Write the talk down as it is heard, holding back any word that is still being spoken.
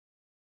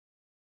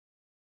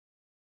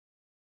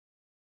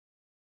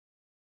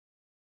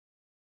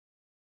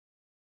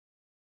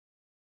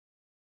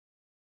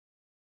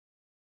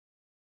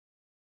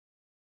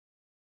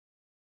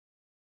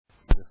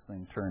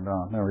thing turned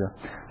on. There we go.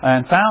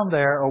 And found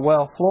there a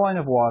well flowing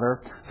of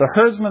water. The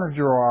herdsmen of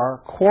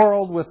Gerar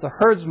quarreled with the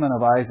herdsmen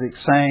of Isaac,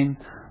 saying,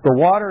 "The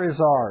water is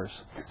ours."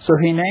 So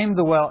he named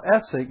the well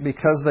Esek,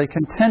 because they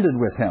contended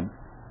with him.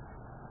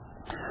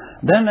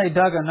 Then they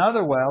dug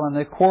another well, and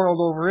they quarreled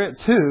over it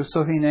too,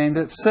 so he named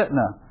it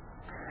Sitnah.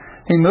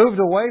 He moved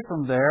away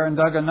from there and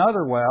dug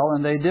another well,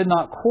 and they did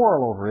not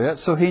quarrel over it,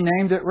 so he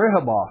named it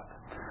Rehoboth.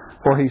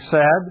 For he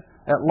said,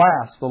 "At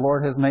last the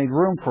Lord has made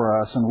room for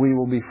us, and we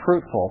will be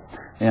fruitful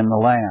in the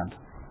land."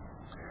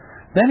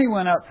 Then he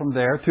went up from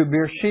there to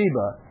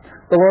Beersheba.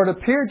 The Lord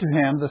appeared to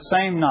him the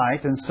same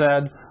night and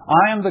said,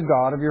 "I am the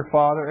God of your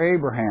father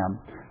Abraham.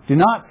 Do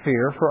not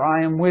fear, for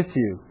I am with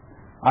you.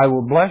 I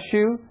will bless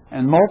you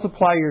and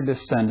multiply your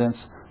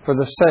descendants for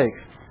the sake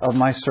of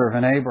my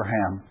servant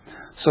Abraham."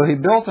 So he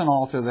built an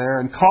altar there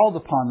and called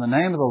upon the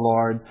name of the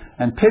Lord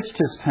and pitched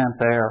his tent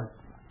there.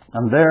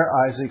 And there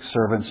Isaac's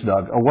servants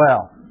dug a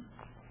well.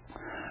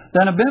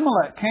 Then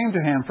Abimelech came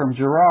to him from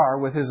Gerar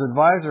with his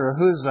advisor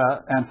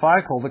Ahuzah and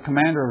Phicol, the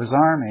commander of his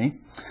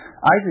army.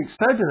 Isaac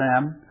said to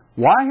them,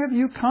 "Why have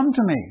you come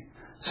to me,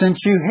 since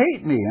you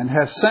hate me and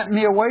have sent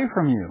me away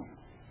from you?"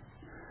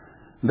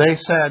 They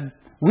said,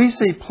 "We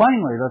see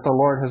plainly that the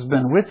Lord has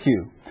been with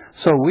you."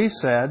 So we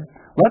said,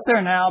 "Let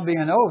there now be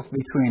an oath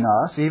between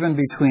us, even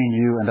between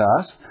you and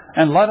us,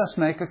 and let us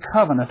make a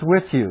covenant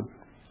with you,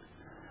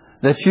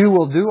 that you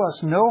will do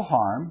us no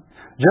harm,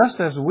 just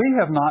as we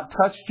have not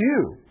touched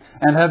you,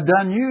 and have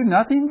done you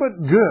nothing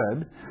but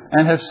good,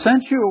 and have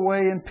sent you away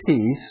in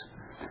peace.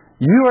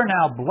 You are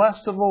now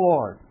blessed of the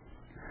Lord."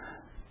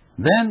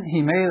 Then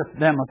he made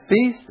them a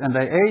feast, and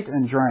they ate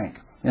and drank.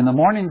 In the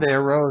morning they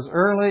arose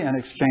early and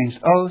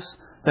exchanged oaths.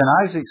 Then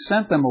Isaac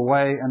sent them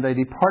away, and they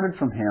departed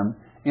from him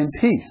in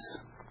peace.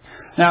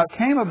 Now it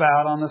came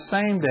about on the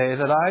same day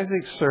that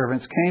Isaac's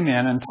servants came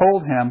in and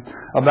told him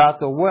about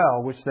the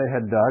well which they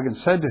had dug, and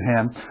said to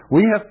him,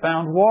 "We have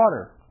found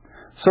water."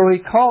 So he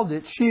called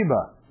it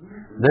Sheba.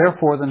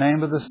 Therefore the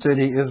name of the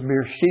city is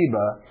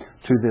Beersheba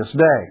to this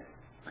day.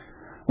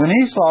 When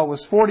Esau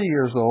was 40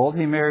 years old,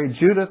 he married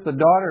Judith, the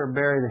daughter of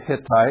Beri the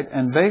Hittite,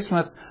 and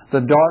Basemath, the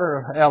daughter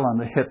of Elon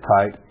the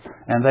Hittite,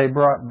 and they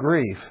brought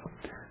grief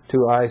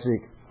to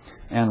Isaac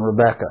and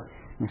Rebekah.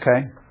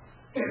 Okay?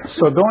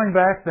 So going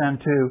back then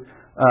to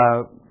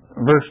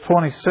verse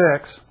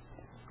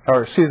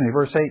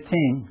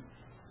 18,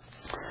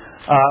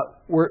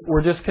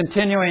 we're just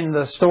continuing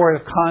the story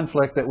of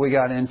conflict that we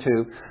got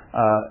into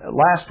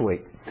last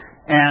week.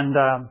 And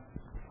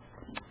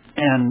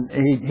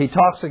he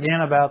talks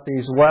again about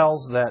these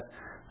wells that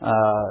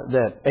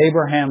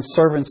Abraham's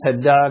servants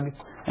had dug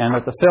and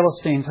that the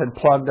Philistines had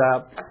plugged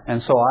up.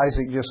 And so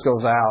Isaac just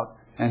goes out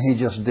and he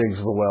just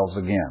digs the wells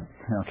again.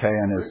 Okay,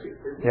 and it's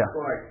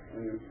like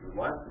in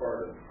the last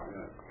part of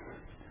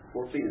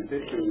 14 and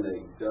 15,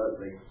 they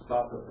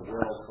stopped at the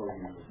well so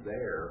he was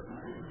there.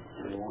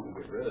 They wanted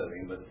to get rid of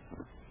him, but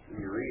when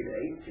you read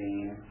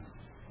 18, it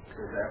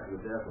says after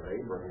the death of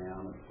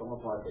Abraham, it's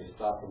almost like they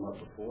stopped him up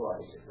before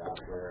Isaac got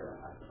there.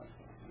 I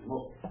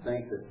most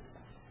think that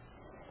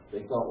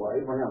they thought, well,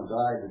 Abraham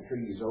died, the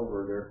treaty's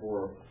over,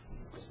 therefore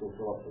let's go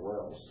fill up the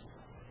wells.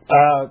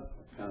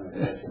 Kind of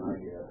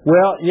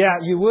well, yeah,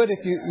 you would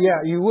if you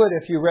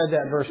read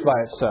that verse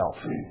by itself.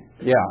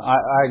 Yeah,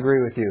 I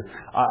agree with you.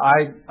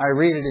 I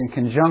read it in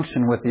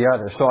conjunction with the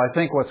other. So I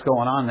think what's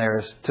going on there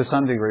is, to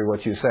some degree,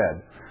 what you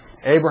said.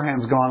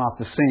 Abraham's gone off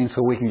the scene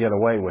so we can get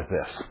away with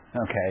this.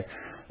 Okay.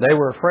 They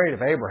were afraid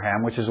of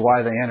Abraham, which is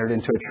why they entered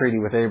into a treaty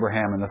with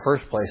Abraham in the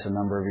first place a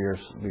number of years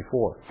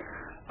before.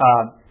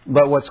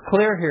 But what's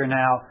clear here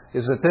now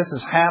is that this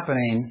is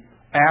happening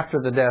after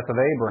the death of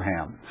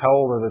Abraham. How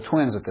old are the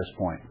twins at this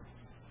point?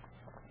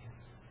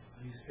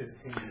 At least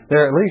 15.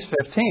 They're at least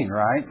 15,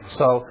 right?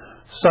 So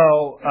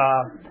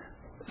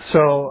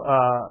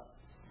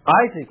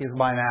Isaac is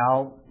by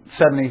now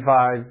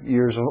 75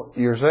 years of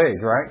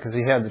age, right? Because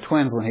he had the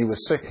twins when he was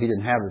 6. He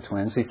didn't have the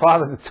twins. He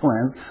fathered the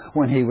twins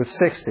when he was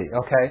 60.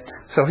 Okay,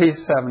 so he's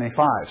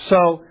 75.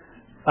 So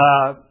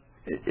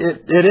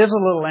it is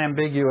a little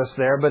ambiguous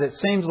there, but it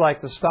seems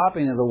like the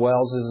stopping of the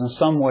wells is in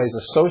some ways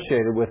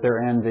associated with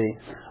their envy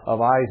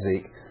of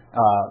Isaac,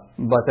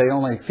 but they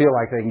only feel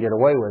like they can get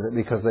away with it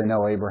because they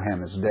know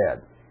Abraham is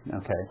dead.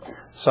 Okay,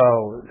 so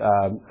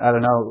I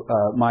don't know,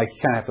 Mike,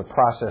 you kind of have to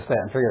process that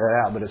and figure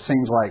that out, but it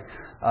seems like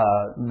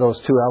those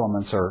two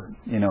elements are,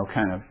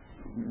 kind of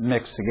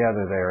mixed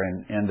together there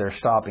in their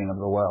stopping of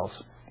the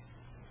wells.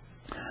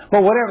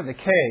 But whatever the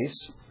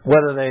case,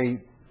 whether they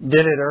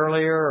did it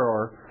earlier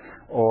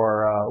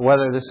or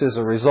whether this is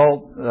a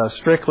result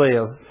strictly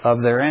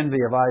of their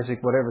envy of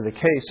Isaac, whatever the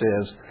case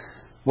is,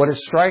 what is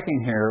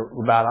striking here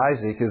about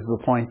Isaac is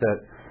the point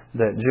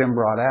that Jim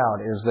brought out,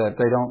 is that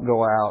they don't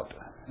go out.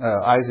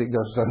 Isaac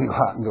doesn't go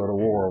out and go to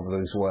war over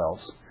these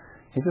wells.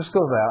 He just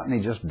goes out and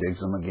he just digs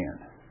them again.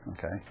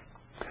 Okay.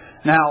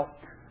 Now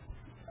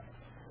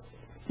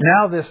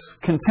this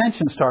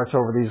contention starts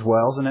over these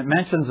wells, and it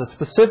mentions a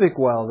specific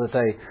well that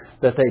they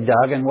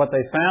dug, and what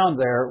they found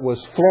there was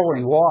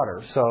flowing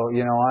water. So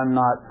I'm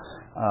not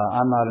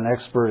I'm not an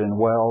expert in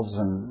wells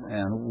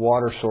and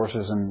water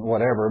sources and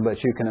whatever,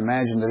 but you can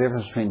imagine the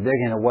difference between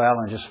digging a well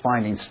and just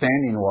finding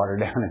standing water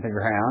down in the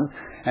ground,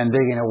 and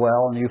digging a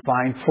well and you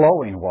find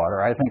flowing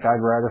water. I think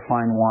I'd rather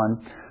find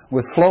one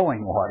with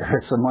flowing water.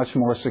 It's a much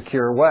more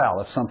secure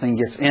well. If something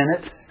gets in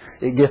it,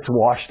 it gets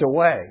washed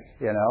away,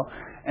 you know.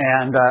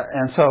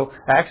 And so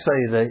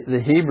actually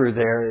the Hebrew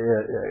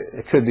there,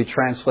 it could be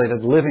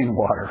translated living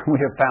water. We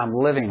have found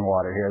living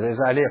water here. There's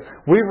the idea,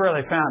 we've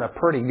really found a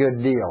pretty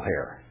good deal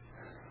here.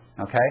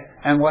 Okay?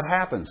 And what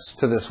happens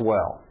to this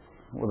well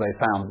where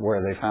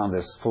they found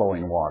this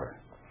flowing water?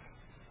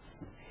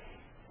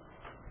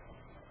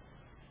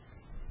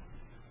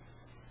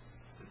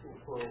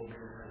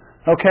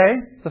 Okay?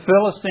 The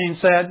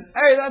Philistines said,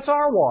 hey, that's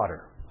our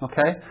water.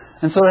 Okay?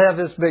 And so they have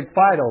this big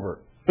fight over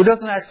it. It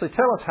doesn't actually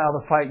tell us how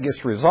the fight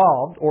gets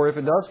resolved, or if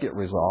it does get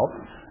resolved.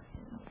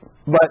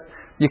 But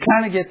you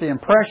kind of get the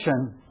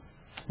impression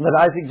that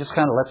Isaac just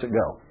kind of lets it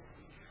go.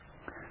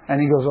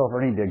 And he goes over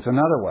and he digs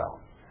another well.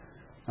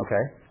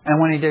 Okay? And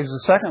when he digs the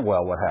second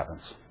well, what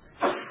happens?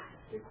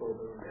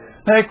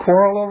 They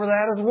quarrel over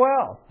that as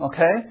well.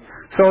 Okay?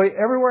 So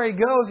everywhere he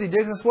goes, he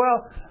digs this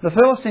well. The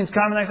Philistines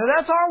come and they say,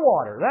 that's our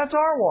water. That's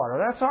our water.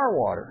 That's our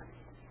water.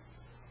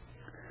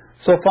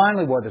 So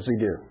finally, what does he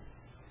do?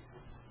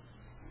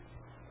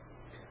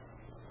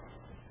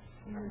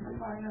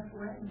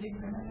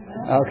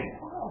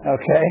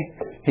 Okay.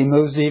 He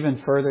moves even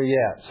further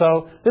yet.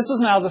 So this is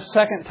now the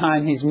second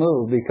time he's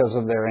moved because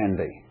of their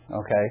envy.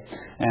 Okay,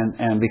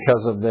 and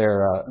because of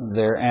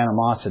their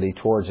animosity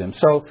towards him.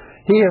 So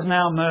he has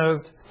now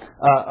moved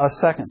a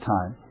second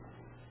time.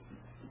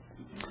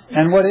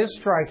 And what is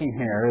striking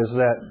here is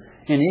that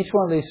in each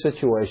one of these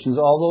situations,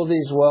 although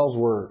these wells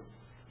were,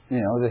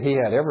 that he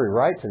had every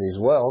right to these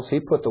wells, he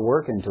put the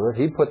work into it,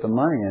 he put the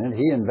money in it,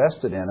 he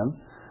invested in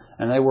them,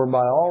 and they were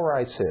by all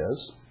rights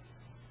his.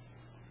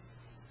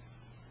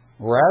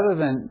 Rather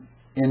than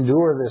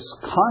endure this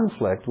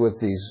conflict with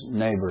these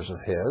neighbors of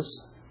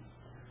his,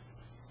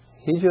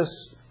 he just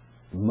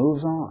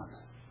moves on.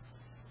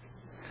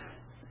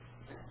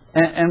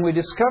 And we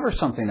discover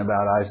something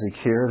about Isaac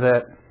here,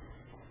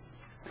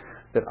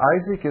 that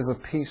Isaac is a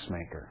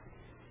peacemaker.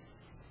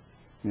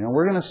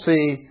 We're going to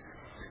see,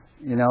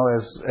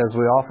 as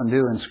we often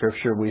do in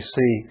Scripture, we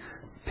see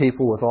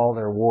people with all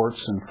their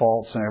warts and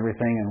faults and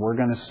everything, and we're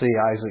going to see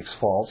Isaac's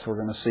faults. We're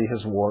going to see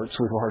his warts.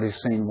 We've already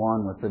seen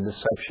one with the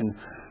deception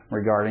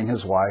regarding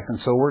his wife. And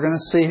so we're going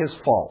to see his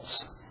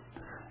faults.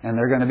 And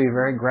they're going to be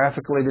very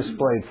graphically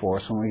displayed for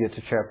us when we get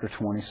to chapter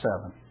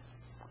 27.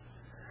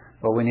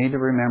 But we need to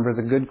remember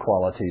the good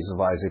qualities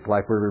of Isaac,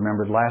 like we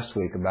remembered last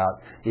week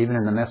about even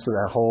in the midst of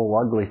that whole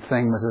ugly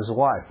thing with his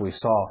wife, we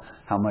saw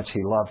how much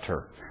he loved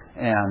her.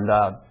 And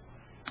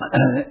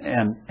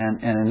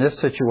in this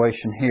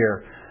situation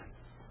here,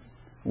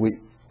 we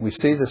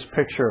see this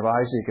picture of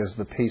Isaac as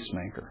the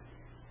peacemaker.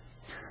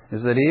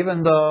 Is that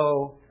even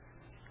though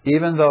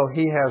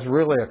he has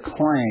really a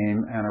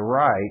claim and a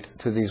right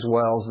to these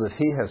wells that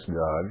he has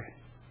dug,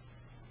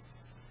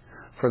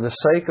 for the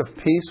sake of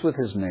peace with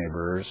his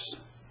neighbors,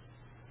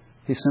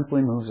 he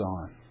simply moves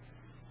on.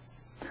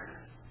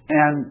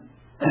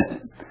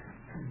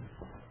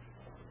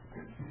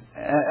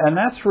 And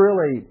that's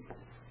really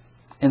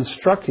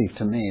instructive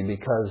to me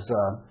because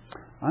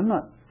I'm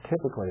not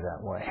typically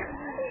that way.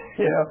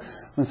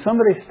 When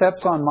somebody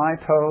steps on my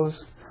toes,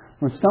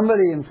 when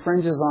somebody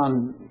infringes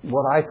on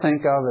what I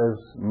think of as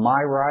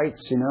my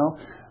rights,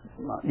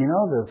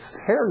 the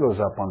hair goes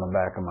up on the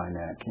back of my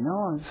neck.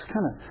 I'm just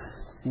kind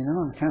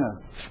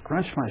of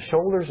scrunch my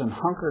shoulders and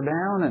hunker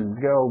down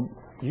and go,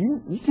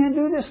 you can't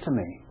do this to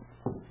me.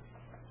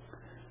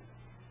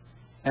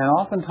 And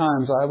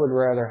oftentimes I would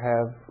rather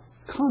have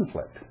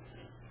conflict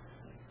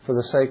for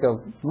the sake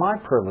of my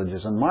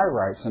privileges and my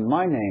rights and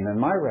my name and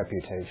my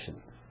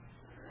reputation.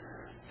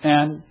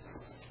 And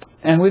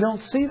we don't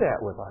see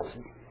that with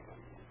Isaac.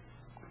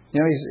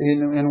 He's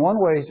in one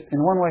way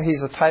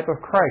he's a type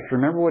of Christ.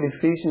 Remember what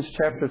Ephesians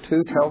chapter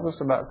 2 tells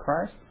us about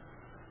Christ?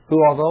 Who,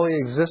 although he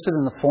existed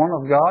in the form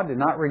of God, did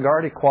not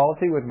regard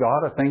equality with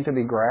God a thing to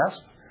be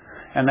grasped.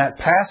 And that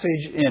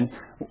passage in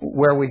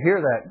where we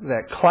hear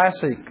that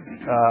classic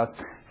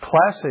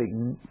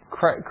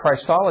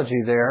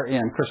Christology there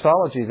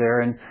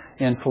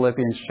in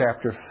Philippians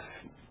chapter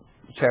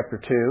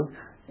 2.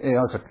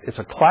 It's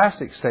a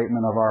classic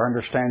statement of our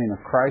understanding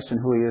of Christ and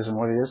who He is and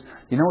what He is.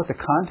 You know what the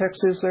context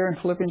is there in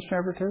Philippians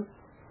chapter 2?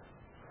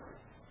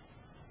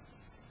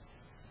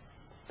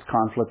 It's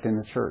conflict in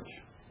the church.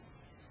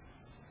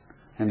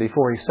 And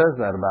before he says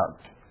that about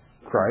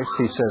Christ,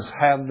 he says,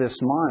 have this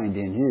mind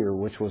in you,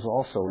 which was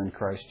also in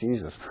Christ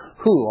Jesus,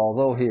 who,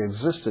 although he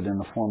existed in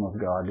the form of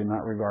God, did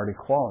not regard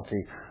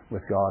equality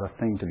with God a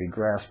thing to be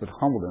grasped, but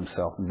humbled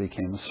himself and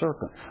became a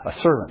servant.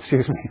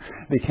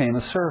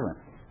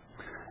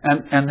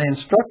 And the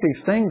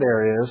instructive thing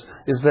there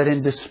is that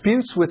in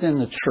disputes within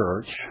the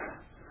church,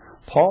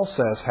 Paul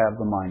says, have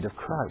the mind of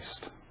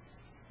Christ,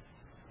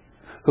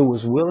 who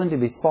was willing to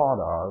be thought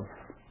of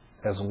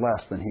as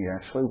less than he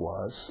actually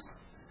was,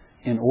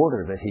 in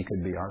order that he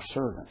could be our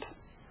servant.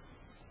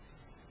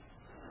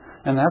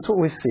 And that's what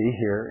we see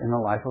here in the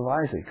life of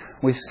Isaac.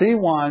 We see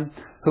one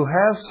who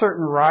has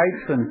certain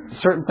rights and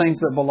certain things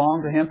that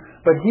belong to him,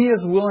 but he is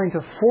willing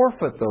to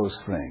forfeit those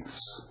things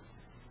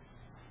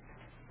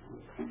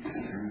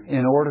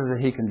in order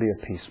that he can be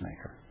a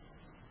peacemaker.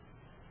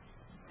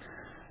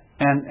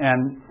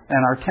 And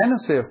our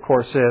tendency, of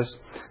course, is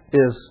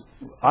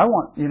I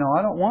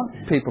don't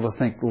want people to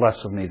think less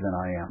of me than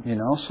I am.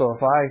 So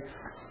if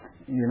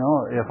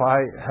I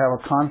have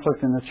a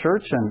conflict in the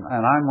church and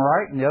I'm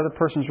right and the other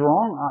person's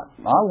wrong,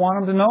 I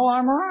want them to know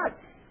I'm right.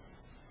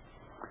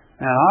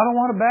 And I don't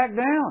want to back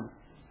down.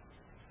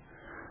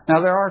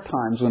 Now, there are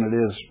times when it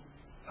is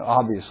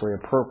obviously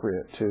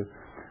appropriate to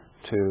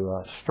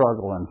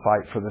struggle and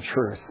fight for the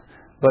truth.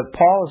 But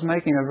Paul is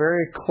making a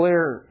very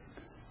clear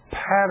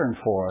pattern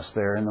for us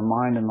there in the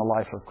mind and the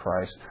life of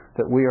Christ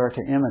that we are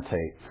to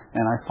imitate.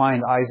 And I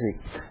find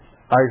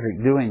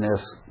Isaac doing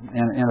this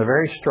in a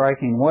very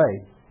striking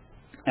way.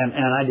 And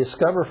I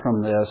discover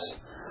from this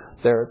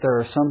there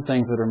are some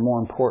things that are more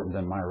important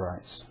than my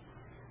rights.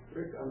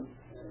 Rick,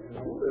 there's a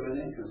little bit of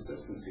an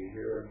inconsistency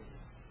here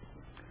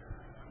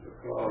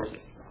because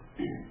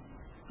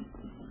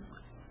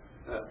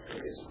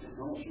it's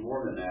almost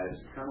more than that.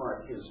 It's kind of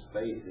like his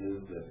faith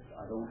is that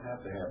I don't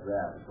have to have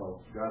that because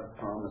God's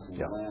promise in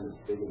the land is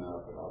big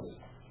enough that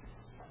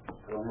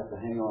I don't have to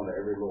hang on to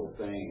every little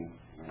thing.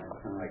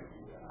 Kind of like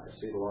I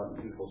see a lot of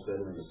people said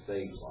in the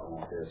States, I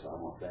want this, I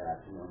want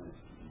that.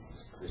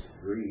 This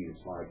greed.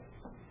 It's like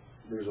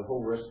there's a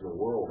whole rest of the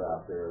world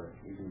out there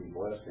you can be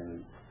blessed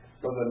in.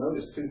 Because I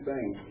noticed two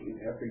things.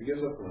 After he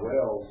gives up the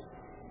wells,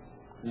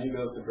 and then he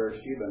goes to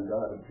Beersheba and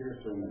God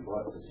appears to him and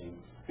blesses him.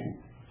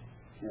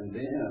 And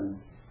then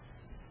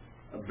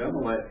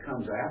Abimelech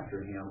comes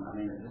after him. I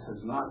mean, this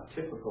is not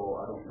typical,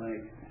 I don't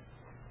think.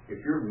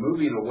 If you're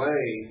moving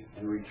away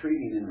and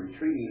retreating,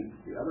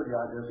 the other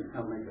guy doesn't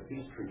come make a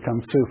peace treaty.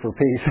 Comes too for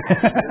peace.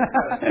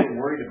 He's still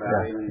worried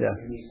about him,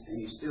 and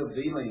he's still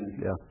dealing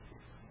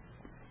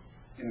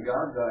in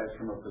God's eyes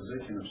from a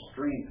position of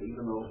strength,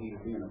 even though he's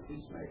being a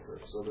peacemaker.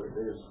 So that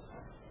there's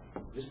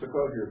just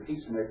because you're a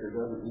peacemaker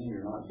doesn't mean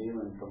you're not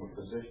dealing from a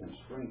position of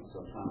strength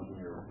sometimes when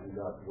you're in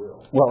God's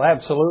will. Well,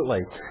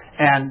 absolutely.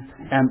 And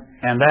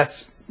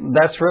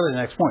that's really the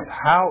next point.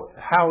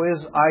 How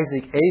is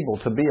Isaac able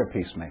to be a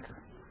peacemaker?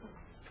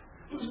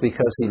 It's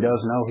because he does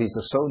know he's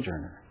a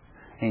sojourner.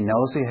 He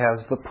knows he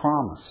has the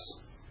promise.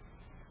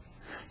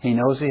 He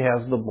knows he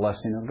has the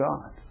blessing of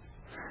God.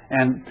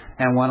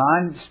 And when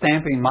I'm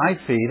stamping my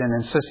feet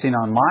and insisting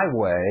on my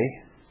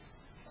way,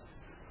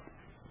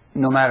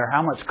 no matter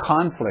how much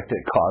conflict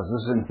it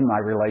causes in my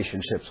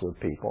relationships with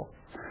people,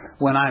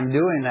 when I'm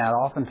doing that,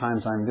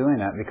 oftentimes I'm doing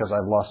that because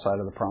I've lost sight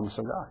of the promise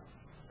of God.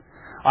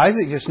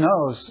 Isaac just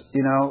knows,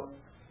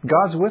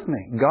 God's with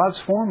me. God's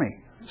for me.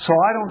 So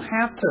I don't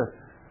have to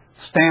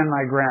stand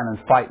my ground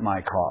and fight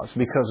my cause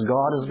because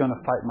God is going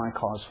to fight my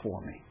cause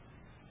for me.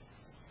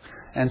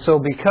 And so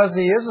because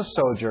he is a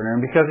sojourner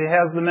and because he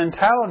has the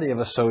mentality of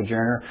a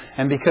sojourner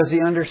and because he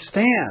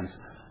understands,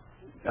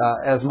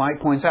 as Mike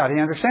points out, he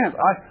understands,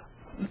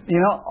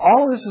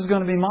 all of this is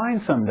going to be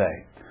mine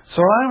someday.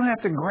 So I don't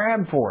have to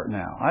grab for it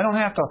now. I don't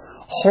have to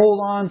hold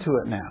on to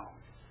it now.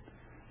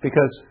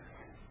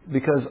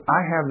 Because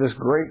I have this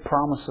great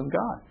promise of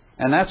God.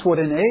 And that's what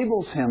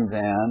enables him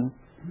then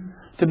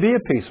to be a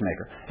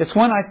peacemaker. It's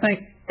when I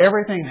think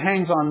everything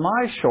hangs on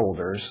my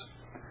shoulders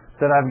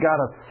that I've got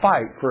to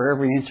fight for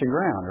every inch of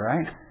ground,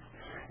 right?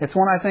 It's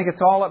when I think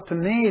it's all up to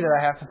me that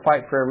I have to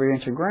fight for every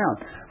inch of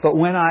ground. But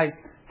when I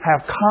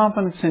have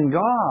confidence in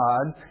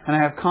God, and I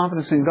have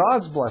confidence in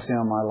God's blessing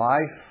on my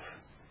life,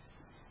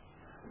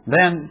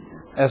 then,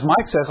 as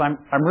Mike says,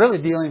 I'm really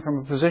dealing from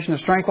a position of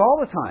strength all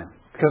the time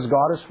because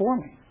God is for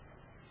me.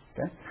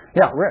 Okay?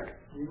 Yeah, Rick.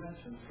 You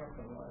mentioned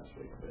something last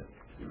week that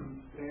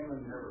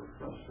Ammon never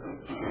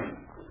frustrated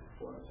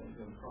blessings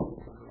and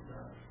promises of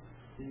God.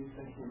 Do you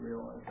think he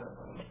realized that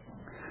by this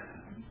point?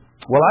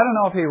 Well, I don't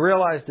know if he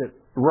realized it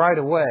right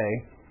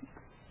away,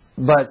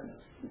 but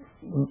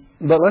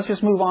let's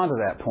just move on to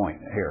that point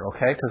here,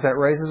 okay? Because that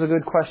raises a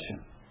good question.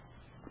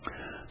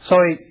 So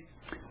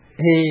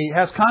he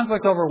has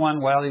conflict over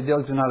one well, he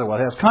digs another well.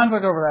 He has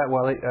conflict over that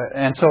well,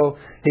 and so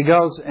he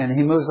goes and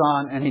he moves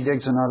on and he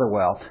digs another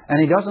well.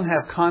 And he doesn't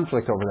have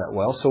conflict over that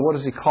well, so what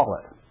does he call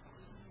it?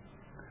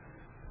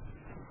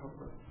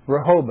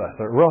 Rehoboth,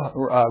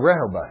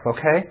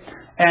 okay?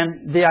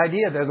 And the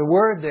idea there, the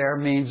word there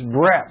means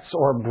breadths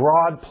or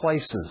broad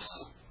places.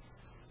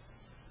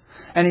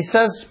 And he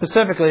says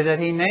specifically that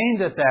he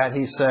named it that,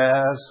 he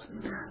says,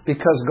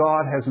 because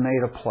God has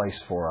made a place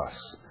for us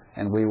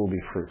and we will be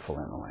fruitful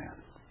in the land.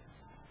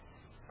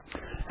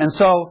 And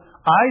so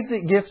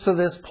Isaac gets to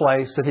this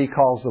place that he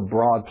calls the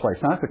broad place.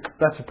 Now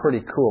that's a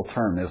pretty cool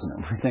term, isn't it?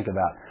 When we think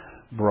about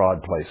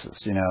broad places.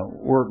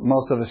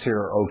 Most of us here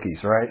are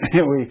Okies, right?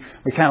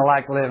 we kind of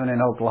like living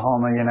in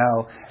Oklahoma,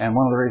 and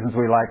one of the reasons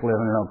we like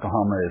living in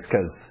Oklahoma is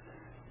because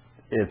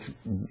it's,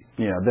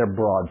 they're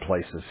broad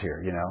places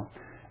here,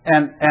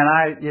 And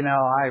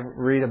I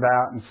read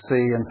about and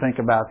see and think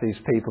about these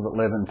people that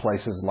live in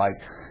places like,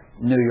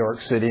 New York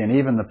City, and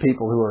even the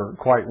people who are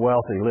quite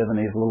wealthy live in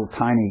these little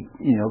tiny,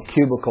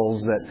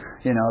 cubicles that,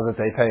 that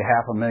they pay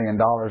 $500,000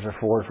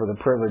 for the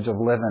privilege of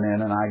living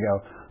in. And I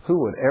go,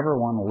 who would ever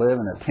want to live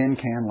in a tin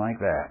can like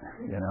that?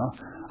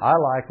 I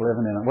like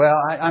living in it. Well,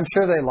 I'm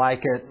sure they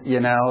like it. They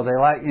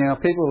like,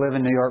 people who live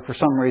in New York, for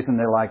some reason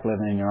they like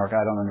living in New York.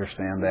 I don't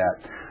understand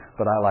that.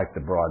 But I like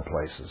the broad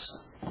places.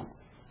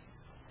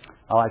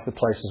 I like the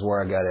places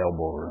where I got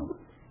elbow room.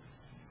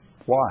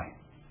 Why?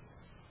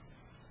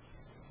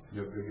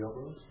 You have big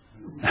elbows?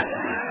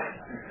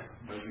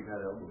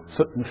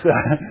 So,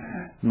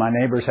 my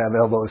neighbors have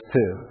elbows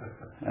too.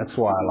 That's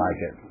why I like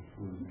it.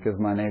 Because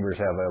my neighbors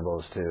have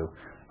elbows too.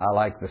 I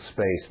like the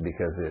space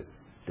because it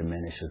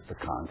diminishes the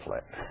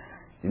conflict.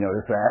 You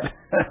notice that?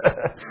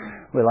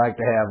 We like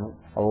to have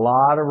a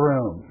lot of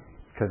room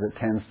because it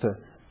tends to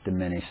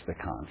diminish the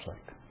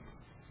conflict.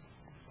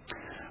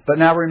 But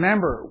now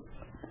remember,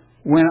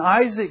 when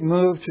Isaac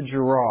moved to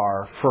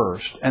Gerar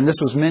first, and this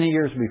was many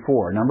years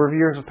before, a number of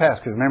years have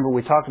passed, because remember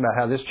we talked about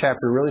how this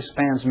chapter really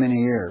spans many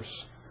years.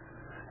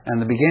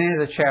 And the beginning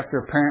of the chapter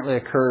apparently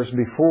occurs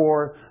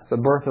before the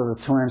birth of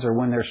the twins or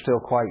when they're still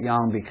quite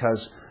young,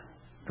 because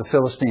the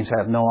Philistines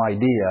have no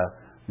idea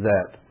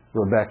that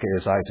Rebekah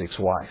is Isaac's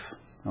wife.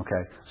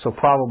 Okay, so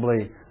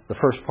probably the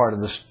first part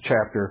of this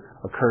chapter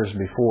occurs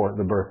before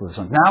the birth of the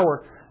sons.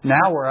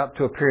 Now we're up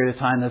to a period of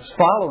time that's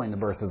following the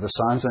birth of the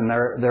sons, and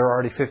they're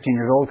already 15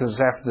 years old because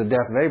it's after the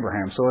death of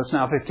Abraham. So it's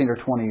now 15 or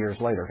 20 years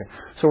later. Okay?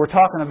 So we're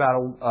talking about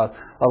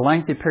a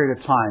lengthy period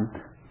of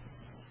time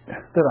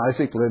that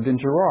Isaac lived in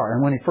Gerar.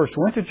 And when he first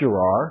went to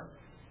Gerar,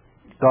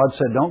 God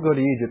said, don't go to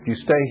Egypt, you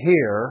stay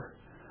here.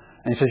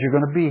 And He says, you're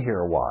going to be here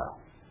a while.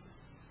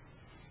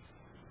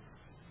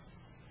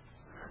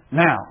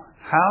 Now,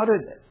 how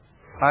did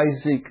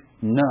Isaac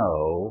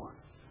know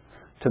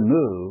to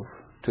move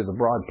to the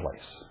broad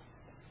place?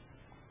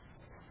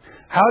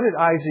 How did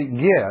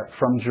Isaac get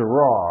from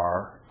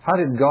Gerar? How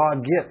did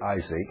God get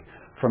Isaac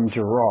from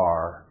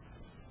Gerar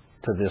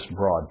to this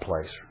broad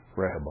place,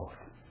 Rehoboth?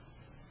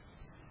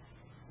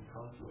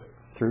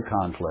 Through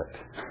conflict.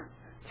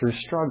 Through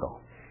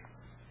struggle.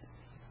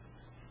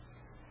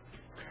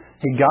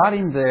 He got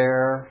him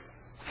there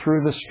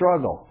through the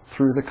struggle,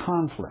 through the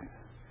conflict.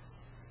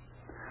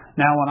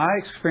 Now, when I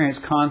experience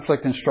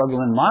conflict and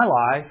struggle in my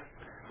life,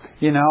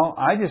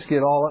 I just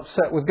get all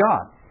upset with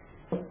God.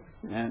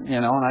 And,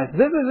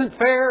 this isn't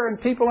fair,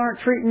 and people aren't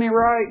treating me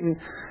right,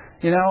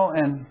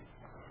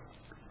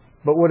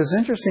 but what is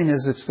interesting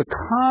is it's the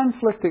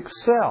conflict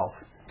itself.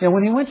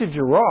 When he went to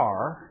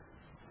Gerar,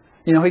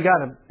 he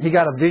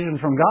got a vision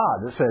from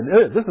God that said,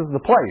 this is the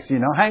place,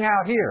 hang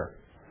out here.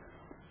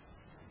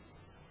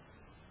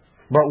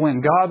 But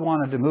when God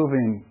wanted to move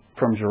him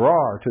from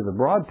Gerar to the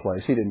broad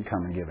place, He didn't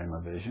come and give him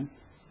a vision.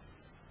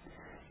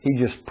 He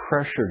just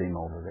pressured him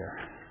over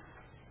there.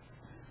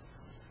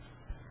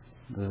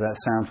 Does that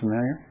sound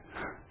familiar?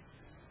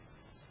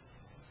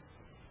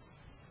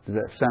 Does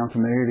that sound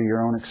familiar to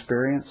your own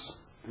experience?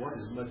 One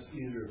is much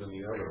easier than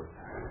the other.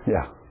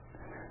 Yeah.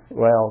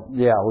 Well,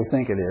 yeah, we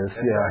think it is.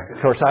 Yeah.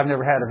 Of course, I've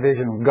never had a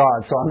vision of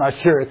God, so I'm not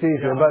sure it's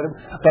easier,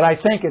 but I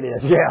think it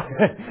is.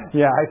 Yeah.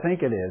 Yeah, I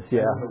think it is.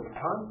 Yeah. And the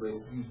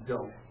conflict you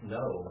don't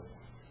know.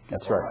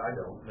 That's right. I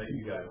don't. Maybe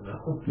you guys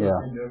know. Yeah.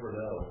 You never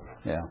know.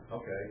 Yeah.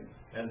 Okay.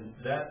 And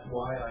that's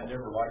why I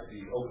never liked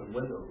the open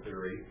window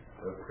theory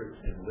of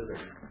Christian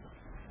living.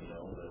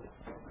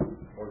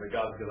 Or that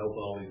God's going to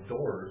open all these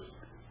doors.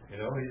 He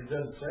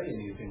doesn't say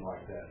anything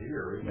like that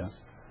here. He's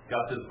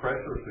got this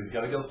pressure, so he's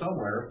got to go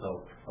somewhere.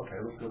 So, okay,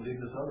 let's go dig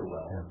this other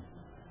well.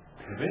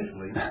 Yeah.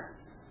 Eventually,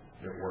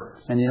 it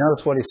works. And you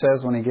notice what he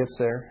says when he gets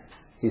there?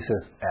 He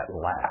says, at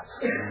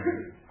last.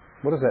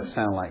 What does that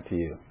sound like to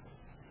you?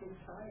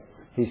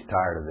 He's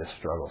tired of this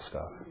struggle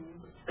stuff.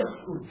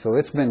 So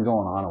it's been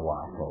going on a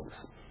while, folks.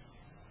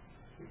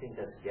 You think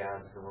that's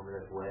God's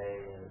normative way?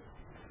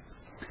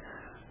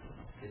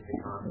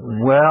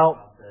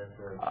 Well,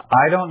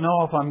 I don't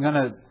know if I'm going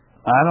to...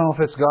 I don't know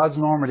if it's God's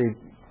normative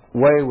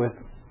way with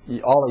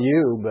all of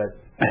you, but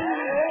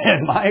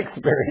in my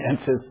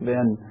experience, it's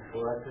been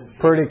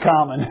pretty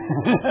common.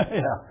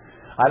 Yeah.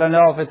 I don't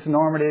know if it's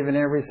normative in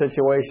every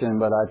situation,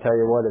 but I tell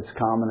you what, it's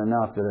common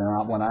enough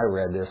that when I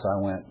read this,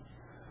 I went,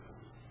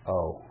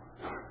 oh.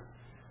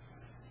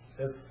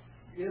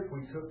 If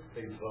we took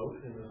a vote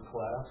in this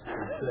class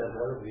and said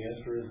whatever the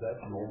answer is,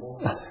 that's normal,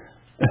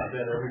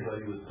 then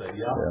everybody would say,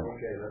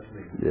 okay, that's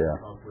me. Yeah.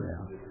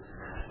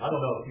 I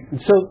don't know if you can...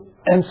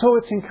 So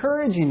it's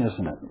encouraging,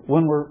 isn't it?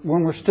 When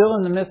we're still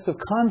in the midst of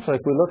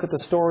conflict, we look at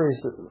the stories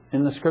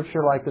in the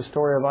Scripture like the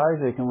story of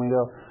Isaac, and we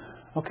go,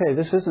 okay,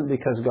 this isn't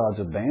because God's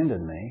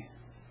abandoned me.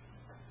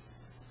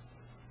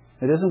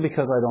 It isn't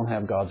because I don't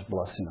have God's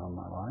blessing on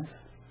my life.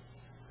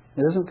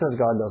 It isn't because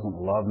God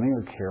doesn't love me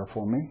or care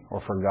for me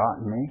or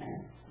forgotten me.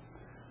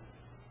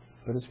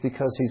 But it's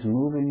because He's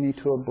moving me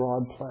to a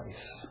broad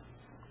place.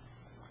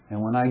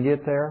 And when I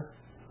get there,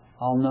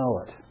 I'll know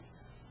it.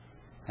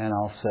 And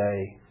I'll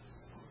say,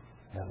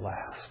 at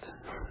last,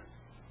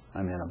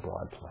 I'm in a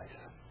broad place.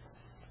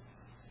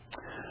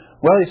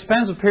 Well, he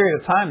spends a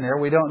period of time there.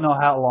 We don't know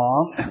how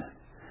long.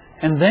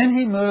 And then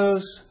he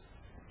moves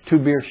to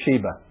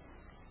Beersheba.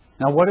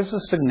 Now, what is the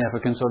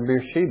significance of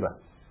Beersheba?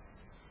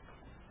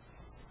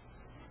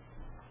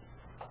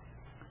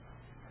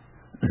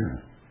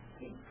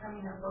 Keeps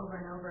coming up over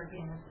and over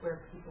again is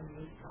where people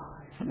meet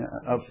God.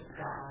 Yeah,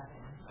 God.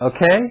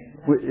 okay?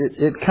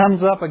 It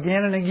comes up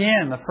again and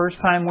again. The first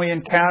time we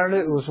encountered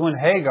it was when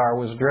Hagar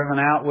was driven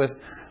out with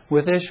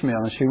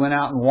Ishmael, and she went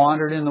out and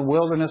wandered in the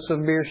wilderness of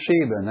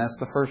Beersheba, and that's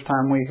the first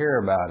time we hear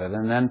about it.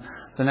 And then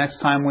the next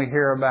time we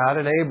hear about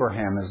it,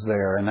 Abraham is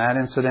there, and that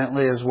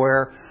incidentally is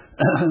where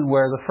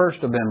the first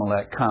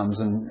Abimelech comes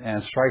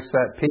and strikes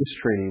that peace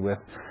treaty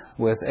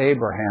with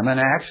Abraham. And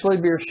actually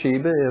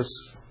Beersheba is,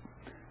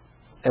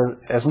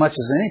 as much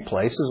as any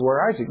place, is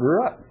where Isaac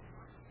grew up.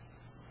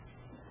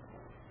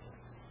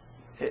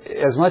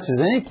 As much as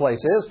any place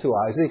is to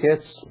Isaac,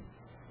 it's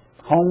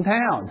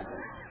hometown.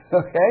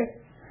 Okay?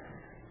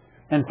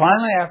 And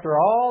finally, after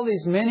all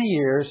these many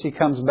years, he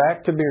comes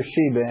back to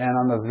Beersheba, and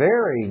on the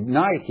very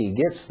night he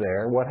gets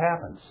there, what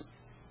happens?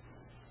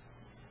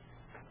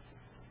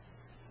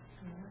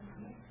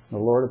 The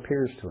Lord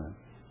appears to him.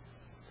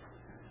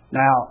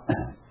 Now,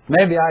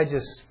 maybe I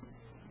just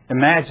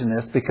imagine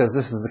this because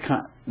this is the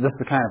kind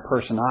of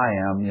person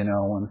I am. You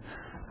know,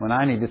 when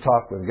I need to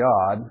talk with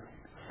God,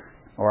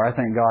 or I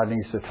think God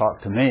needs to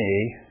talk to me,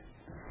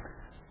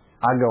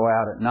 I go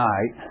out at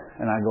night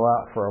and I go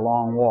out for a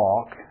long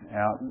walk,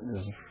 out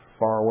as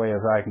far away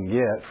as I can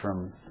get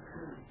from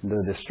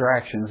the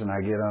distractions, and I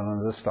get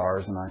under the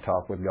stars and I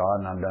talk with God,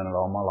 and I've done it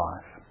all my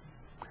life.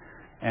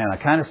 And I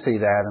kind of see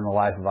that in the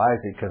life of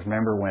Isaac, because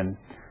remember when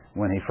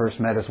he first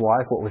met his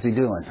wife, what was he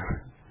doing?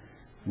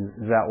 He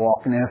was out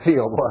walking in a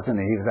field, wasn't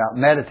he? He was out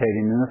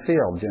meditating in the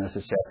field,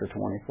 Genesis chapter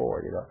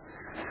 24, you know.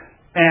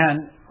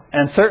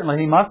 And certainly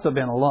he must have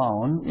been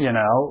alone, you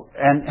know,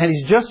 and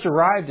he's just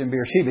arrived in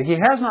Beersheba. He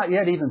has not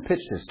yet even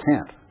pitched his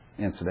tent,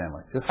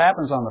 incidentally. This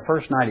happens on the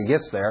first night he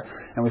gets there,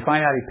 and we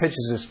find out he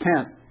pitches his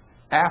tent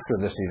after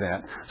this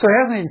event. So he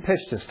hasn't even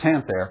pitched his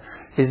tent there.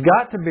 He's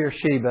got to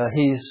Beersheba.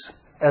 He's,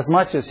 as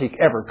much as he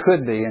ever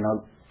could be in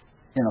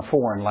a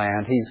foreign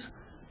land, he's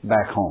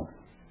back home.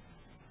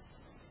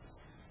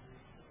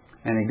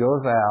 And he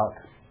goes out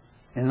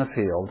in the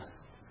field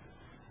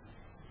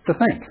to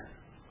think.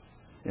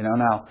 You know,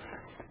 now,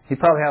 he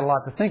probably had a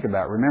lot to think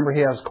about. Remember,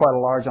 he has quite a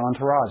large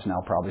entourage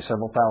now, probably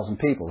several thousand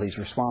people he's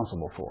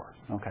responsible for.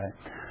 Okay,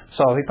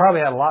 so he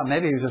probably had a lot.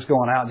 Maybe he was just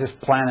going out, just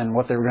planning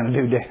what they were going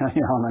to do,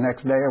 on the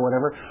next day or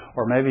whatever.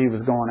 Or maybe he was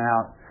going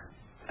out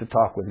to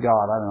talk with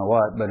God. I don't know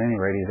what, but at any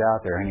rate, he's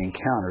out there and he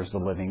encounters the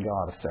living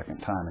God a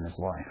second time in his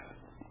life.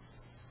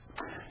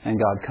 And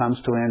God comes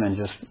to him and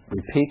just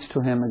repeats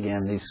to him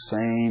again these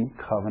same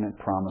covenant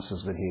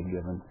promises that he had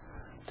given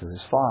to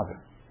his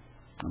father.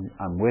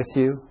 I'm with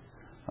you.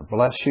 I'll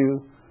bless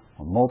you.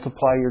 I'll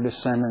multiply your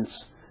descendants.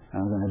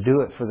 And I'm going to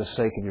do it for the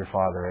sake of your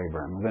father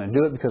Abraham. I'm going to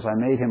do it because I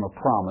made him a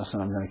promise,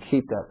 and I'm going to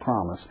keep that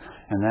promise.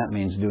 And that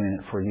means doing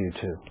it for you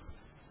too.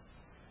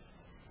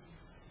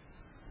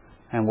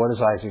 And what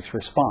is Isaac's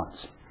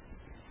response?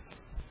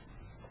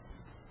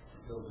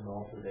 Builds an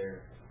altar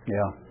there.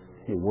 Yeah.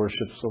 He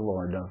worships the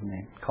Lord, doesn't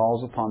he?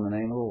 Calls upon the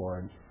name of the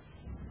Lord.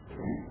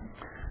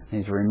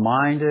 He's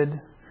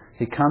reminded.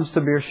 He comes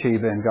to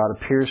Beersheba, and God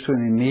appears to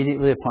him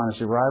immediately upon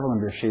his arrival in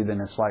Beersheba,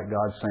 and it's like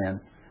God saying,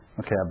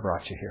 okay, I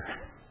brought you here.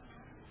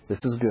 This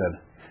is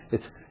good.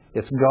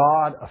 It's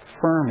God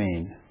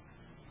affirming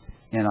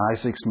in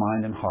Isaac's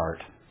mind and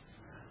heart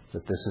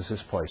that this is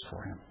his place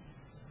for him.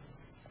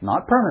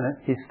 Not permanent.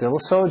 He's still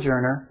a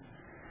sojourner.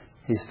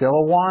 He's still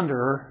a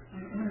wanderer.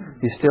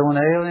 He's still an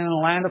alien in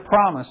a land of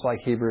promise, like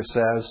Hebrews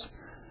says.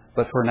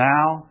 But for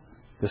now,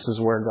 this is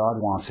where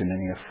God wants him,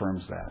 and he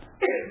affirms that.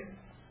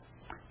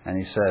 And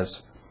he says,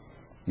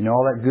 you know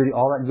all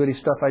that goody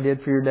stuff I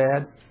did for your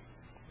dad?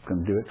 I'm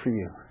going to do it for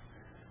you.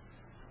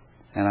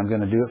 And I'm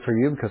going to do it for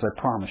you because I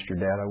promised your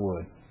dad I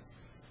would.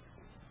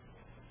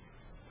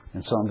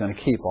 And so I'm going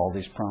to keep all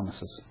these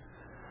promises.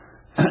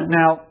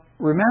 Now,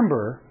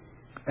 remember,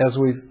 as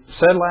we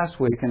said last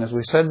week and as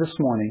we said this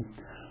morning,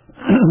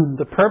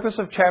 the purpose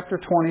of chapter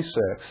 26,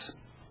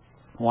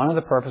 one of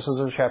the purposes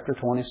of chapter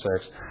 26,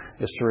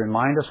 is to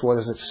remind us what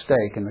is at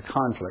stake in the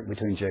conflict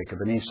between Jacob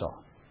and Esau.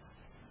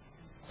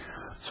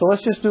 So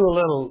let's just do a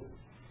little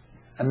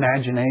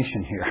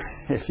imagination here,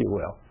 if you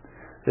will.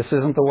 This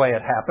isn't the way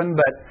it happened,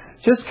 but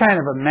just kind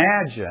of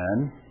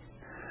imagine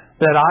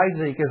that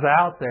Isaac is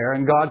out there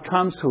and God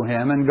comes to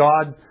him and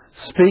God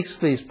speaks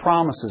these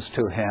promises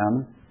to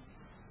him.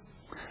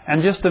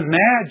 And just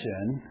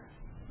imagine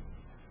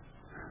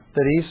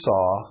that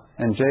Esau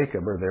and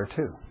Jacob are there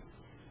too.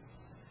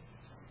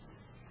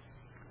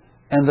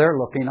 And they're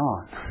looking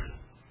on.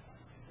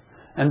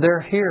 And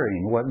they're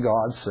hearing what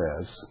God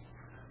says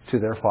to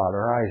their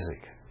father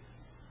Isaac.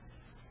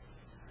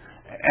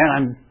 And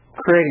I'm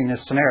creating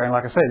this scenario, and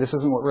like I say, this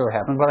isn't what really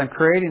happened, but I'm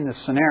creating this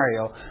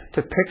scenario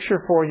to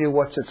picture for you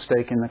what's at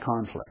stake in the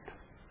conflict.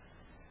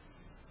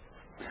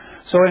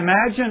 So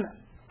imagine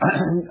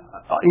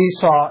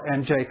Esau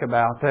and Jacob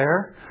out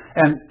there,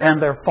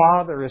 and their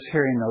father is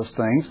hearing those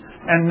things,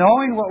 and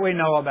knowing what we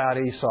know about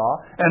Esau,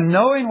 and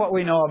knowing what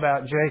we know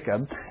about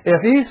Jacob,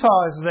 if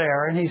Esau is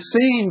there and he's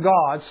seeing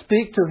God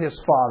speak to his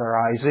father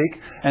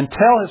Isaac and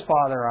tell his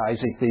father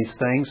Isaac these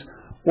things,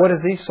 what is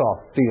Esau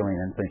feeling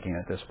and thinking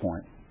at this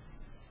point?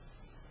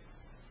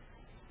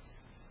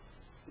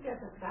 He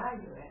doesn't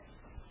value it.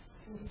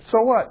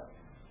 So what?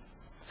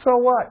 So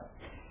what?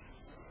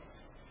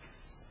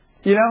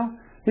 You know,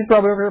 he's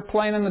probably over here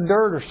playing in the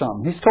dirt or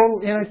something. He's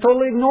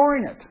totally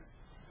ignoring it.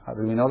 How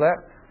do we know that?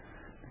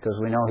 Because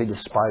we know he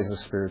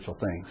despises spiritual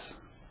things.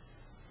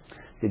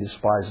 He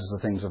despises the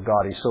things of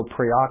God. He's so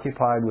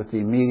preoccupied with the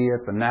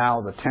immediate, the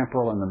now, the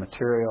temporal, and the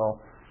material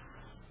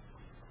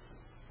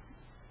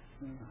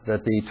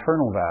that the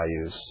eternal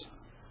values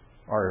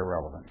are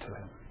irrelevant to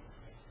him.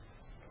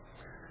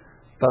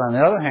 But on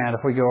the other hand,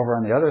 if we go over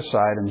on the other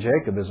side and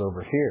Jacob is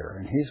over here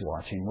and he's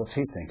watching, what's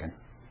he thinking?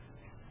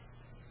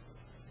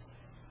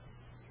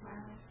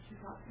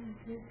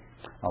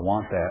 I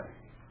want that.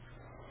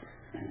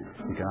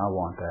 Thinking, I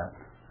want that.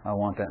 I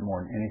want that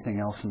more than anything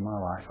else in my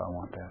life. I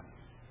want that.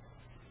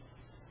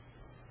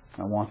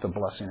 I want the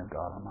blessing of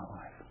God on my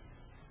life.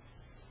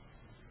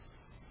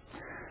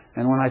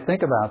 And when I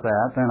think about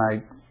that,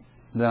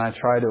 then I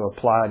try to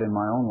apply it in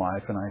my own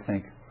life, and I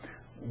think,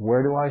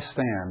 where do I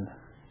stand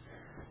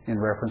in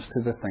reference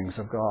to the things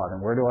of God?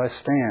 And where do I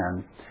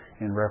stand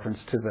in reference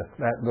to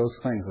those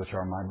things which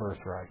are my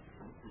birthright?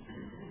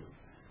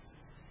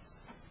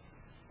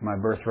 My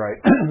birthright,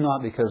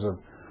 not because of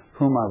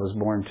whom I was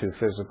born to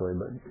physically,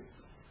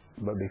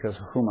 but because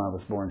of whom I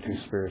was born to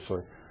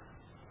spiritually.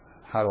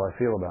 How do I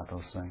feel about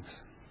those things?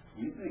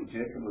 Do you think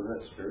Jacob was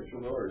that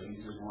spiritual, or does he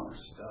just want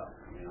stuff?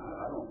 I mean,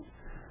 I don't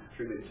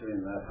attribute to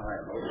him that high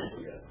a motive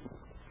yet.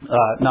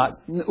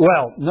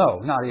 No,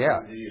 not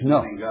yet.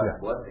 No. God's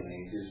blessing,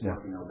 he's just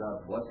working on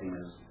God's blessing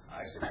is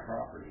Isaac's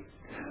property.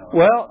 I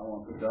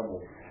want the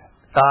double.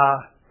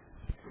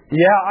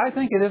 Yeah, I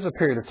think it is a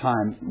period of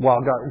time while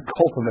God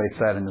cultivates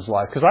that in his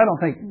life. Because I don't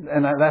think,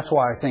 and that's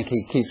why I think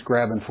he keeps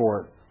grabbing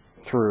for it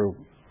through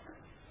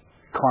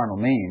carnal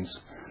means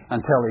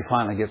until he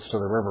finally gets to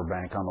the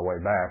riverbank on the way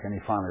back and he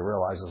finally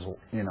realizes,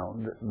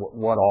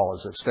 what all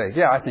is at stake.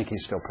 Yeah, I think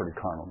he's still pretty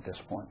carnal at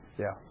this point.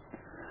 Yeah.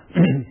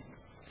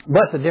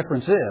 But the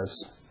difference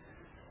is,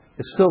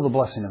 it's still the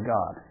blessing of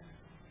God.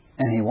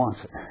 And he wants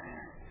it.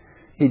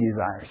 He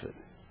desires it.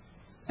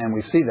 And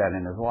we see that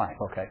in his life,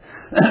 okay.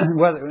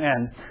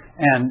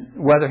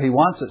 Whether he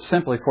wants it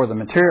simply for the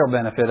material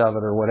benefit of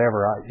it or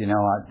whatever,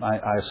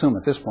 I assume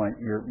at this point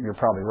you're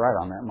probably right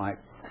on that, Mike.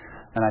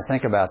 And I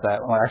think about that.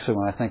 Well, actually,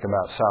 when I think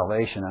about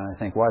salvation, and I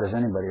think, why does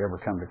anybody ever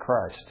come to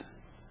Christ?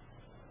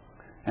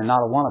 And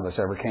not a one of us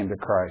ever came to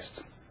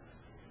Christ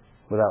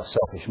without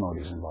selfish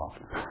motives involved.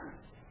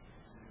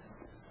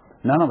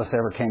 None of us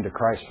ever came to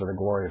Christ for the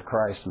glory of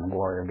Christ and the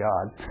glory of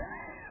God.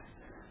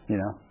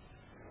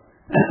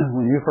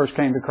 When you first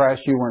came to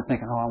Christ, you weren't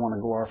thinking, I want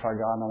to glorify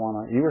God,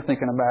 and you were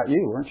thinking about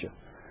you, weren't you?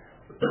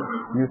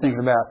 You were thinking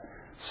about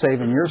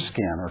saving your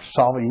skin or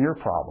solving your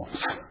problems.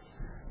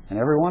 And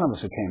every one of us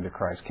who came to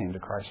Christ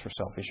for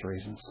selfish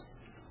reasons.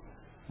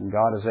 And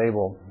God is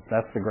able,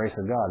 that's the grace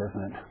of God,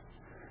 isn't it?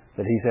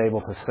 That He's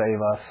able to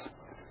save us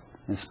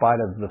in spite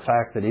of the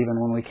fact that even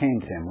when we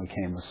came to Him, we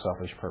came with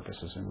selfish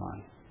purposes in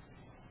mind.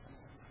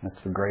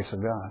 That's the grace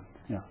of God.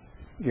 Yeah.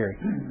 Gary.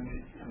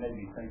 It made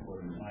me think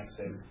what Mike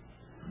said.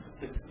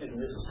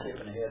 And this is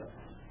skipping ahead,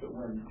 but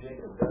when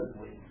Jacob does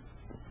leave,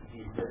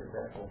 he's very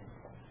Bethel.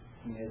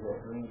 He has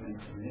that dream,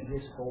 and in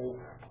his whole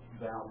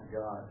vow to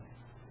God,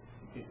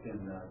 it's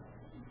in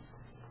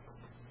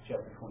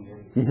chapter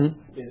 28. Mm-hmm.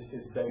 Is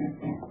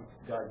basically,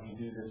 God, you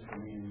do this for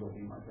me, and you'll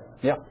be my God.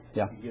 Yeah.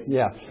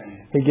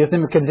 He gives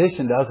him a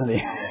condition, doesn't he?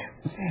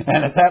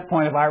 And at that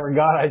point, if I were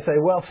God, I'd say,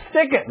 well,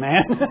 stick it,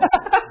 man.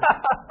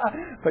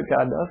 But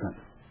God doesn't.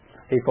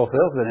 He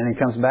fulfills it, and he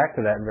comes back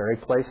to that very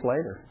place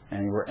later.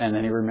 And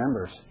then he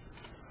remembers,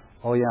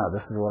 oh yeah,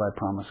 this is what I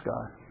promised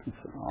God.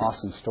 It's an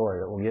awesome story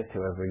that we'll get to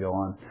as we go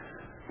on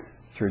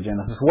through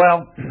Genesis.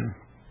 Well,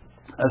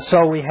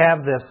 so we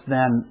have this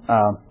then,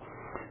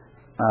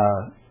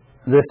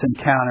 this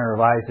encounter of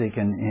Isaac,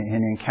 and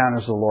he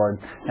encounters the Lord.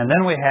 And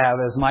then we have,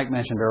 as Mike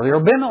mentioned earlier,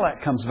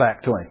 Abimelech comes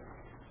back to him,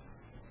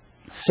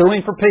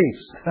 suing for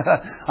peace.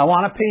 I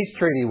want a peace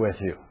treaty with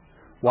you.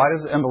 Why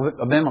does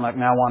Abimelech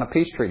now want a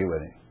peace treaty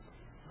with him?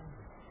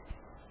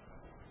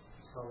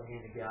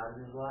 God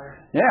in his life?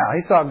 Yeah,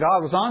 he thought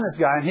God was on this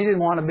guy, and he didn't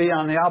want to be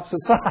on the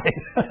opposite side.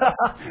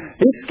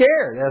 He's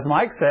scared. As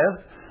Mike says,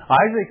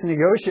 Isaac's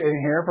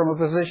negotiating here from a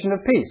position of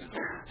peace.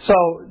 So,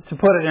 to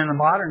put it in the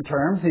modern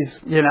terms,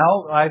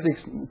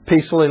 Isaac's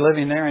peacefully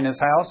living there in his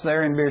house,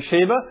 there in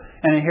Beersheba,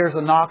 and he hears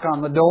a knock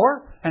on the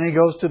door, and he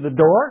goes to the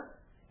door,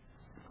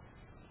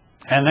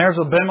 and there's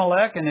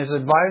Abimelech and his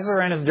advisor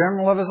and his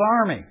general of his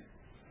army.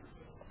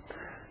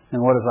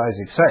 And what does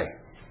Isaac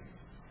say?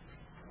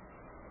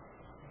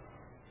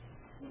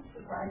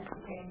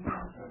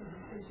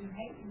 Because you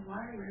hate me, why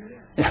are you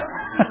here?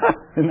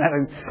 Isn't that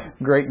a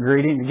great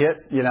greeting to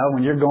get,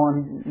 when you're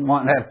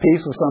wanting to have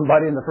peace with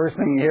somebody and the first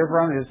thing you hear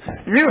from is,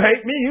 "You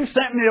hate me, you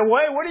sent me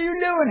away, what are you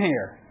doing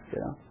here?"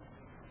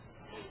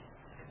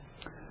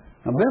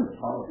 Now, the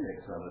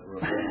politics of it, we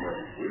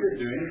didn't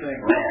do anything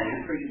wrong. We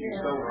treated you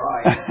so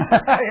right.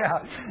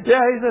 yeah.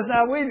 He says,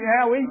 "Now we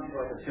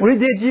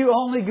did you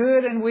only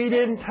good, and we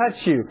didn't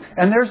touch you."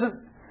 And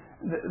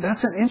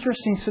that's an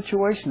interesting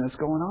situation that's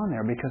going on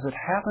there, because it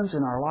happens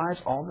in our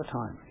lives all the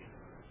time.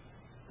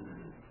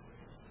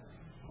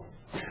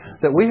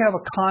 That we have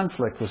a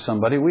conflict with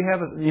somebody, we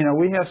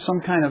have some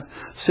kind of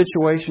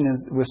situation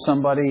with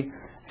somebody,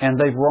 and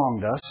they've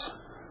wronged us.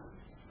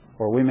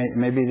 Or we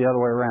may be the other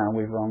way around,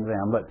 we've wronged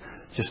them, but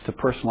just to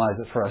personalize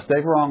it for us,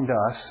 they've wronged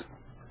us.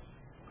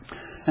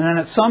 And then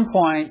at some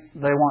point,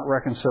 they want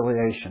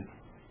reconciliation.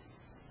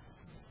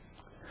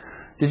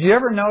 Did you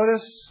ever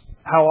notice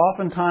how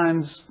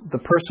oftentimes the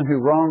person who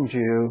wronged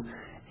you,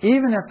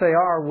 even if they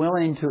are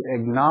willing to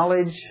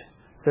acknowledge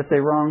that they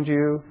wronged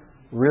you,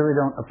 really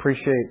don't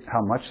appreciate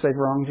how much they've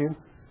wronged you?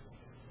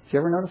 Did you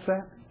ever notice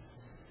that?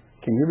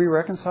 Can you be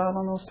reconciled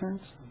on those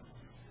terms?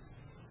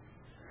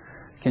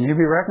 Can you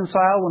be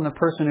reconciled when the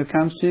person who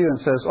comes to you and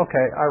says,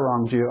 "Okay, I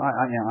wronged you.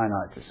 I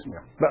know this,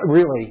 but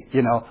really,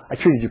 I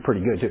treated you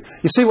pretty good too."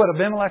 You see what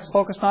Abimelech's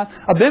focused on?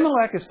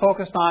 Abimelech is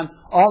focused on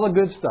all the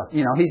good stuff.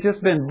 He's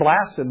just been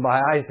blasted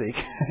by Isaac,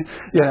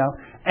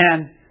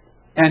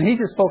 and he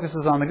just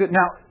focuses on the good.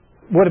 Now,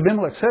 what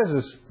Abimelech says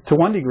is, to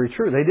one degree,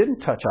 true. They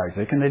didn't touch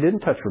Isaac and they didn't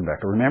touch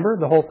Rebekah. Remember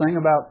the whole thing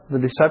about the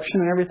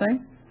deception and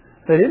everything?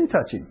 They didn't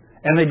touch him,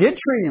 and they did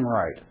treat him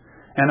right.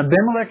 And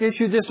Abimelech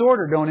issued this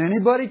order, "Don't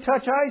anybody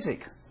touch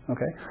Isaac."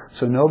 Okay?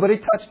 So nobody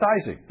touched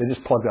Isaac. They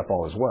just plugged up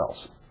all his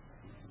wells.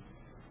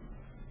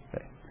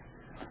 Okay.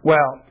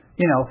 Well,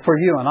 for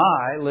you and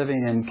I,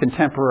 living in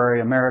contemporary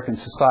American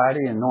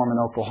society in Norman,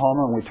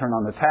 Oklahoma, and we turn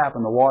on the tap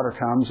and the water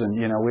comes and,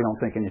 we don't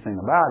think anything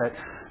about it,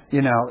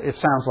 it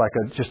sounds like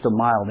just a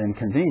mild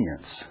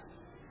inconvenience.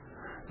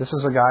 This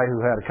is a guy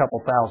who had a couple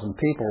thousand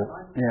people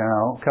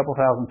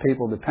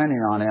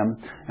depending on him,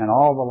 and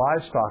all the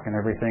livestock and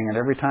everything, and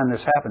every time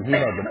this happened, he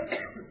had to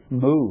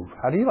move.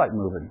 How do you like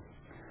moving?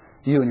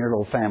 You and your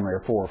little family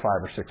of 4 or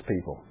 5 or 6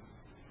 people.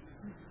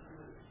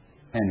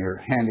 And your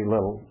handy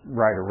little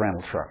Ryder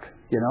rental truck,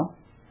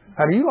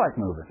 How do you like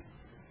moving?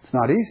 It's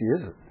not easy,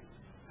 is it?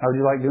 How would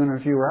you like doing it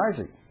if you were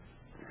Isaac?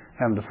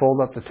 Having to fold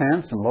up the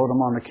tents and load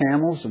them on the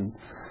camels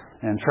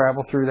and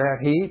travel through that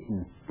heat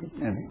and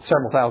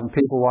several thousand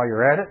people while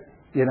you're at it,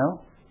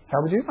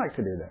 How would you like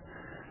to do that?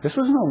 This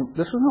was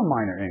no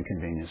minor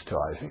inconvenience to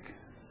Isaac.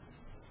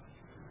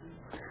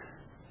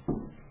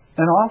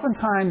 And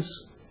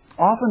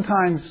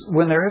oftentimes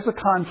when there is a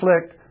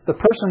conflict, the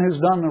person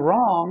who's done the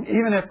wrong,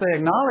 even if they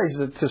acknowledge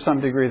that to some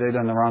degree they've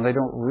done the wrong, they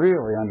don't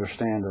really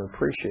understand or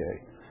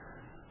appreciate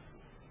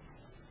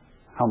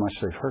how much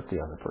they've hurt the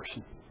other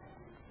person.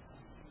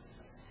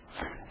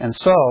 And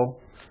so,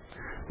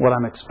 what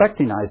I'm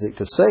expecting Isaac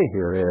to say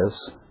here is,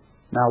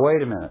 "Now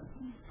wait a minute,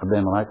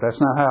 Abimelech, that's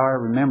not how I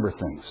remember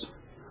things.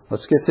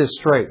 Let's get this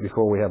straight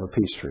before we have a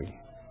peace treaty."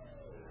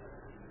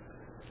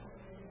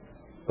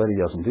 But he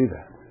doesn't do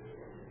that.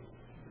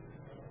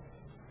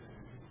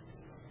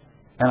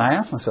 And I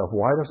ask myself,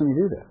 why doesn't he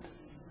do that?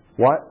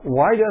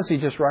 Why does he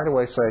just right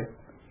away say,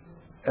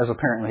 as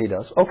apparently he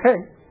does, "Okay,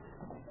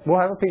 we'll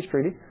have a peace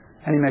treaty,"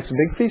 and he makes a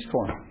big feast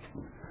for him,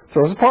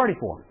 throws a party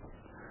for him?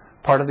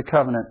 Part of the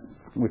covenant,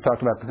 we've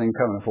talked about the thing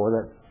covenant before,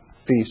 that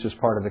feast is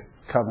part of the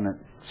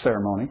covenant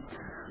ceremony.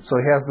 So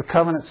he has the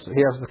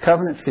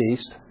covenant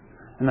feast,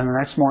 and then the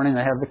next morning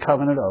they have the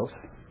covenant oath,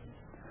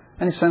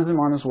 and he sends him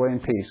on his way in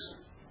peace,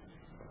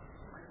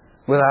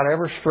 without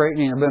ever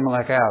straightening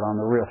Abimelech out on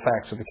the real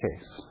facts of the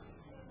case.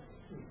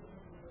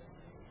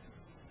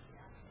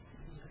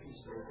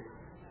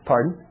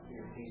 Pardon?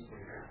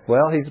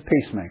 Well, he's a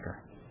peacemaker.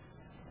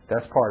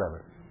 That's part of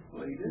it.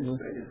 Well, he did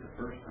state it the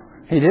first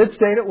time. He did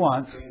state it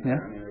once. Yeah.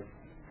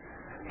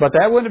 But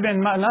that wouldn't have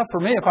been enough for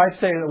me if I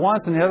stated it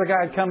once and the other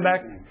guy had come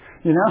back, So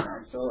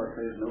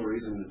there's no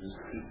reason to just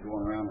keep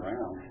going around and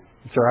around.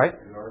 That's right.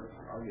 You're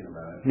arguing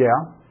about it.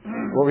 Yeah.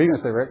 What were you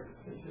going to say, Rick?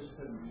 It just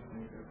didn't make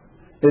any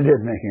difference. It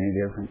didn't make any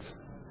difference.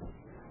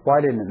 Why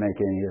didn't it make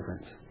any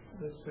difference?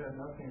 This had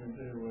nothing to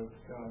do with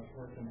God's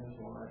work in his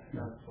life,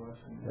 God's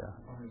blessing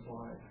on his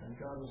life. And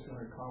God was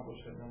going to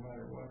accomplish it no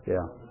matter what.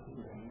 Yeah.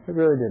 It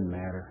really didn't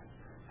matter.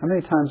 How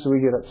many times do we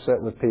get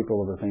upset with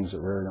people over things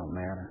that really don't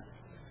matter?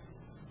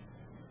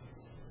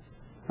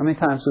 How many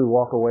times do we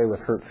walk away with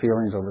hurt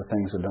feelings over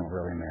things that don't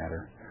really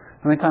matter?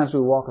 How many times do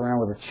we walk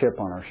around with a chip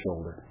on our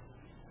shoulder,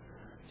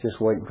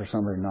 just waiting for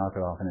somebody to knock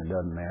it off, and it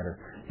doesn't matter?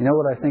 You know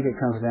what I think it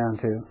comes down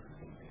to?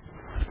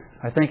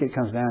 I think it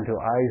comes down to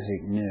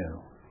Isaac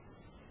knew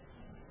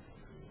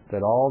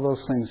that all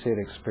those things he had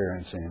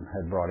experienced in him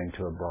had brought him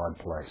to a broad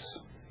place.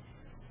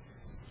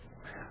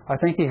 I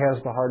think he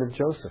has the heart of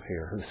Joseph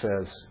here, who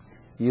says,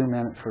 "You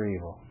meant it for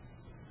evil,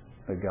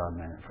 but God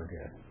meant it for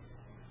good."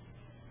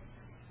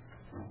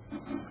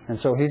 And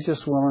so he's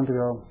just willing to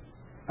go,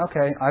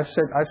 "Okay, I've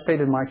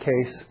stated my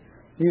case.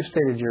 You've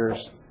stated yours.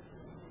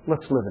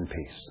 Let's live in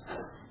peace."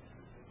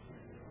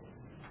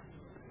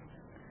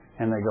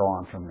 And they go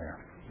on from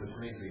there. Which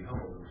means he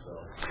humbled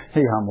himself.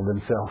 He humbled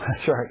himself.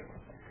 That's right.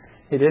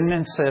 He didn't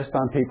insist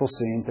on people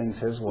seeing things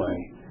his way.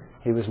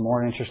 He was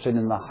more interested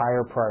in the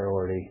higher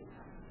priority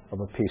of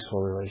a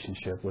peaceful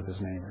relationship with his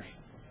neighbors.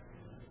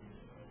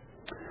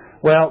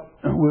 Well,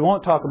 we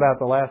won't talk about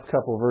the last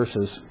couple of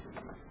verses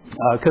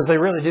because they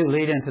really do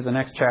lead into the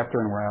next chapter,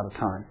 and we're out of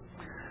time.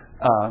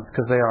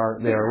 Because they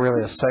are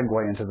really a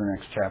segue into the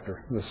next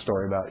chapter, the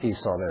story about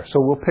Esau there. So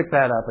we'll pick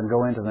that up and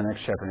go into the next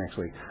chapter next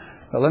week.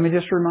 But let me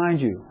just remind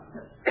you,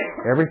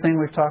 everything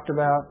we've talked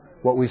about,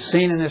 what we've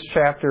seen in this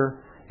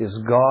chapter is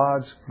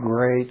God's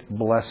great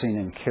blessing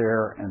and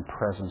care and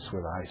presence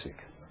with Isaac.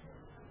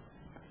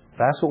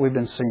 That's what we've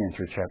been seeing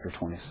through chapter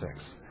 26.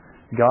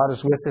 God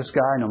is with this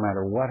guy no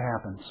matter what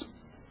happens.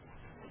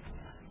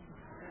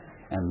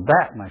 And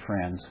that, my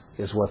friends,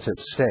 is what's at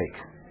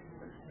stake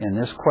in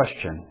this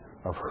question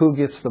of who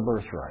gets the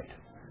birthright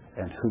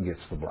and who gets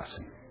the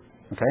blessing.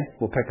 Okay?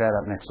 We'll pick that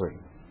up next week.